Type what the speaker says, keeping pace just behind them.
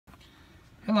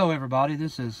Hello everybody,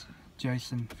 this is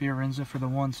Jason Fiorenza for the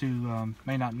ones who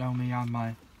may not know me on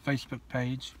my Facebook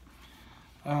page.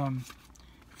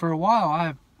 For a while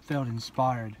I felt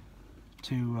inspired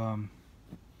to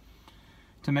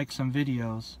make some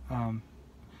videos on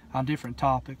different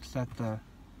topics that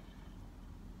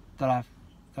I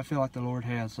feel like the Lord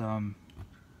has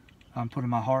put in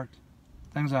my heart,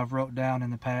 things I've wrote down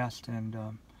in the past, and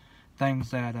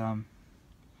things that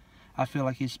I feel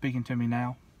like He's speaking to me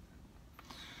now.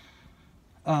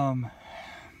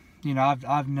 You know,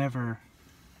 I've never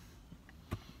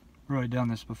really done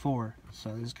this before,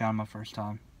 so this is kind of my first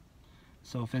time.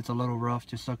 So if it's a little rough,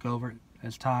 just look over it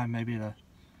as time, maybe to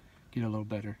get a little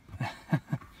better.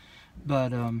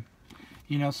 But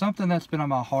you know, something that's been on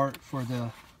my heart for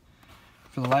the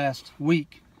last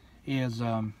week is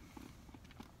you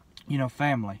know,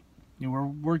 family. You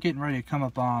know, we're getting ready to come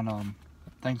up on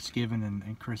Thanksgiving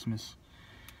and Christmas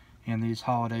and these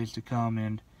holidays to come,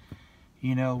 and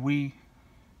you know, we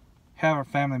have our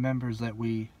family members that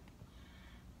we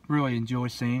really enjoy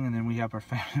seeing, and then we have our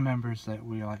family members that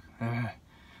we like,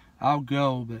 I'll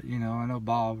go, but you know, I know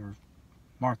Bob or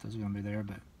Martha's going to be there.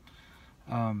 But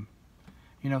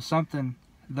you know, something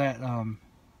that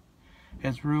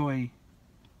has really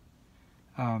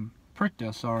pricked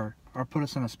us or put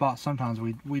us in a spot sometimes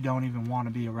we don't even want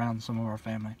to be around some of our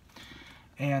family.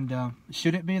 And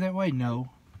should it be that way?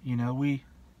 No. You know, we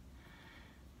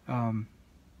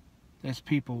as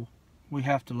people, we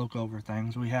have to look over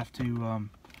things. We have to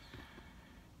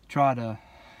try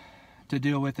to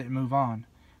deal with it and move on.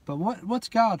 But what's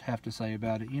God have to say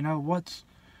about it? You know, what's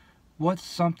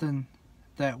something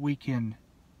that we can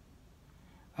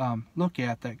look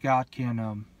at that God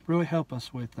can really help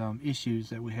us with issues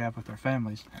that we have with our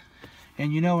families.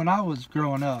 And you know, when I was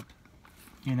growing up,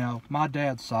 you know, my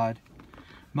dad's side,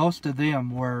 most of them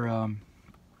were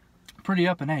pretty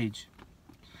up in age.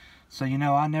 So, you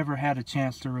know, I never had a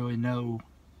chance to really know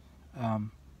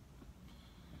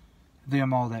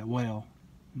them all that well.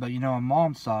 But, you know, on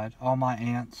Mom's side, all my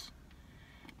aunts,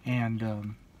 and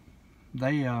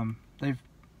they've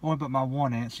only but my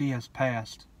one aunt, she has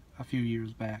passed a few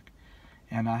years back.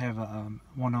 And I have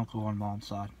one uncle on Mom's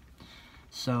side.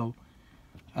 So,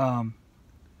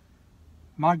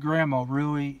 my grandma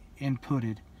really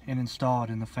inputted and installed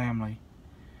in the family,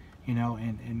 you know,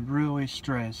 and really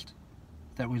stressed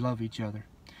that we love each other.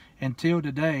 Until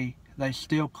today, they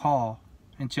still call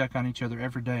and check on each other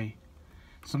every day,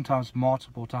 sometimes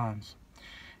multiple times.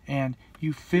 And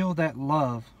you feel that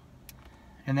love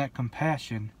and that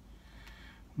compassion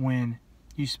when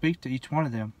you speak to each one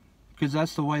of them, because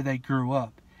that's the way they grew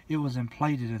up. It was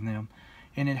implanted in them,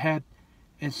 and it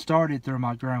started through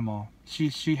my grandma.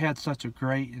 She had such a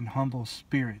great and humble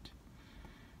spirit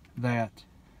that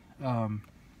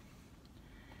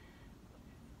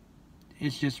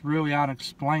it's just really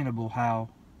unexplainable how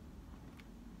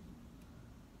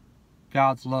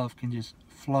God's love can just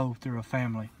flow through a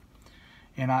family.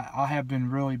 And I have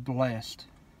been really blessed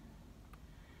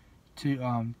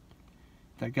to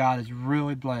that God has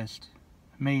really blessed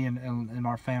me and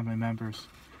our family members,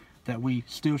 that we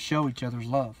still show each other's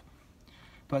love.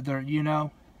 But there, you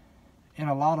know, in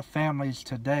a lot of families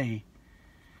today,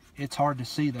 it's hard to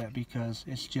see that, because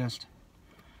it's just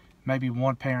maybe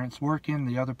one parent's working,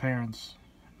 the other parent's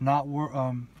not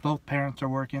both parents are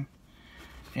working,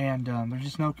 and there's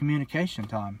just no communication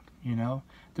time. You know,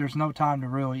 there's no time to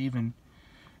really even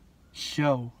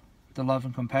show the love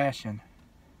and compassion.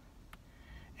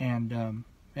 And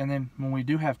then when we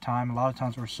do have time, a lot of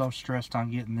times we're so stressed on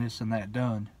getting this and that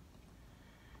done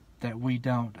that we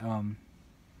don't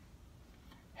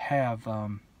have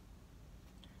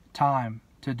time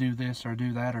to do this or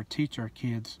do that, or teach our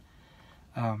kids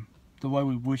the way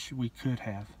we wish we could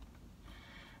have.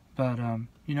 But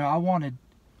you know, I wanted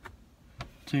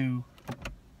to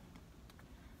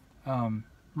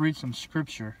read some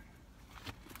scripture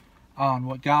on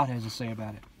what God has to say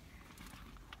about it.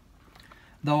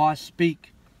 Though I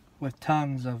speak with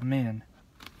tongues of men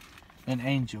and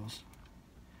angels,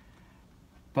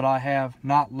 but I have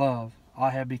not love,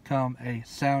 I have become a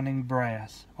sounding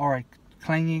brass, or a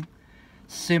clanging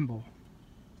cymbal.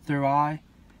 Through I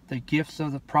the gifts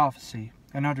of the prophecy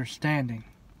and understanding,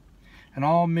 and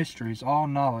all mysteries, all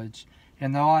knowledge,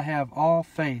 and though I have all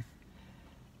faith,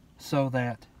 so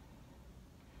that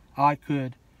I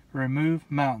could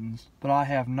remove mountains, but I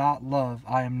have not love,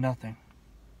 I am nothing.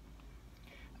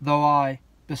 Though I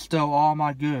bestow all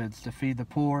my goods to feed the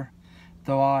poor,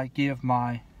 though I give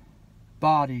my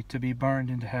body to be burned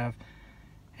and have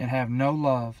no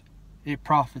love, it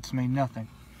profits me nothing.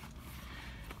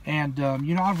 And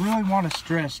you know, I really want to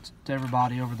stress to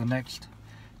everybody over the next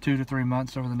 2 to 3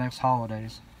 months over the next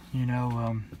holidays. You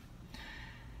know,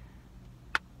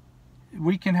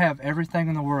 we can have everything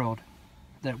in the world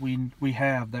that we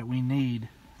have, that we need,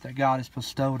 that God has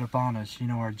bestowed upon us. You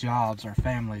know, our jobs, our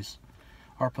families,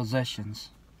 our possessions,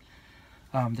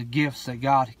 the gifts that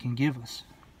God can give us.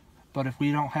 But if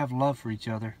we don't have love for each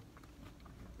other,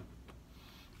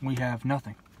 we have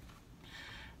nothing.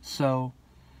 So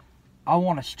I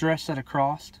want to stress that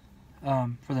across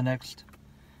for the next,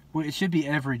 it should be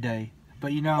every day.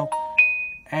 But you know,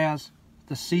 as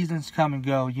the seasons come and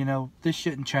go, you know, this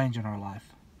shouldn't change in our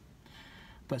life.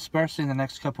 But especially in the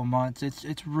next couple months,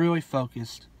 it's really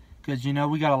focused, because you know,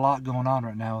 we got a lot going on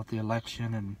right now with the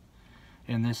election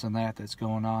and this and that that's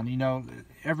going on. You know,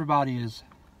 everybody is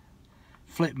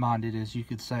flip-minded, as you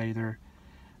could say. They're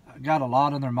got a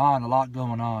lot on their mind, a lot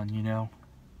going on, you know.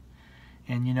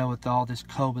 And you know, with all this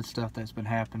COVID stuff that's been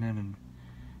happening,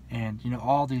 and you know,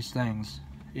 all these things,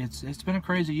 it's been a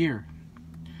crazy year.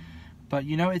 But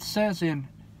you know, it says in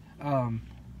the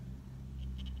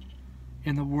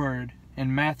Word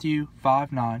in Matthew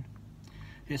 5:9,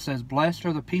 it says, "Blessed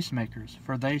are the peacemakers,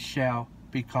 for they shall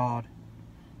be called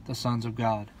the sons of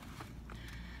God."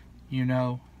 You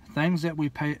know, things that we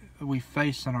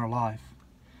face in our life,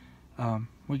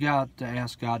 we got to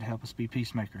ask God to help us be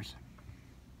peacemakers.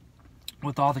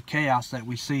 With all the chaos that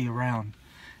we see around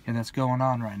and that's going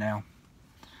on right now,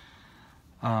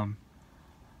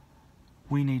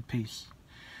 we need peace.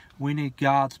 We need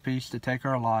God's peace to take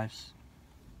our lives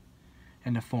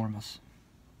and to form us.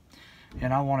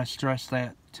 And I want to stress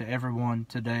that to everyone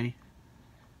today.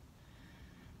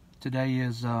 Today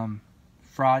is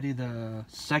Friday the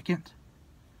 2nd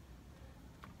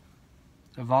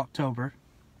of October.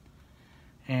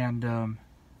 And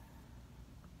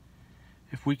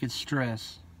if we could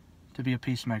stress to be a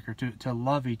peacemaker, to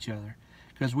love each other.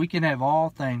 Because we can have all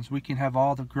things, we can have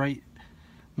all the great,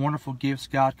 wonderful gifts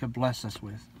God could bless us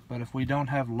with. But if we don't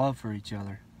have love for each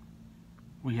other,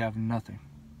 we have nothing.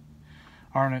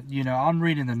 You know, I'm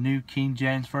reading the New King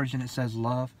James Version. It says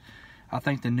love. I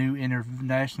think the New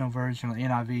International Version, the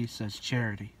NIV, says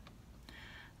charity.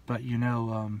 But you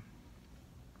know,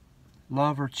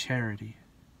 love or charity,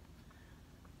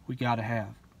 we got to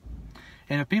have.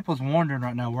 And if people's wondering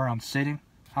right now where I'm sitting,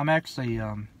 I'm actually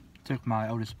took my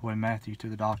oldest boy Matthew to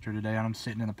the doctor today, and I'm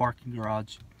sitting in the parking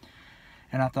garage.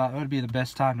 And I thought it would be the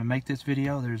best time to make this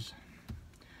video. There's,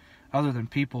 other than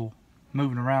people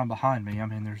moving around behind me, I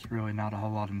mean, there's really not a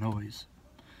whole lot of noise.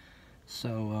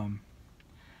 So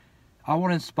I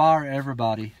want to inspire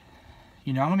everybody.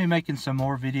 You know, I'm going to be making some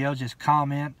more videos. Just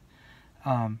comment,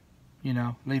 you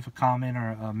know, leave a comment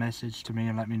or a message to me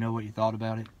and let me know what you thought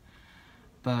about it.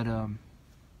 But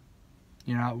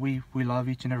you know, we love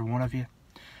each and every one of you.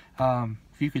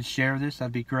 If you could share this,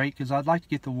 that'd be great, because I'd like to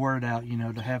get the word out, you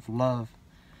know, to have love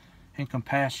and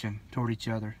compassion toward each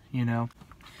other, you know.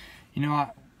 You know,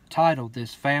 I titled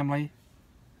this Family,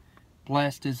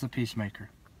 Blessed is the Peacemaker.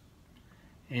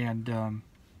 And,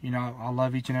 you know, I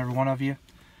love each and every one of you.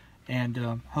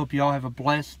 And hope you all have a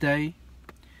blessed day.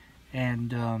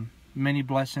 And many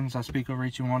blessings I speak over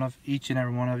each and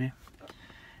every one of you.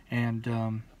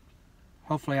 And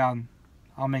hopefully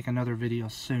I'll make another video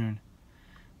soon.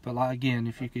 But again,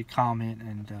 if you could comment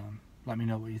and let me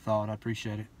know what you thought, I'd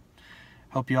appreciate it.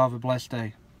 Hope you all have a blessed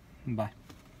day. Bye.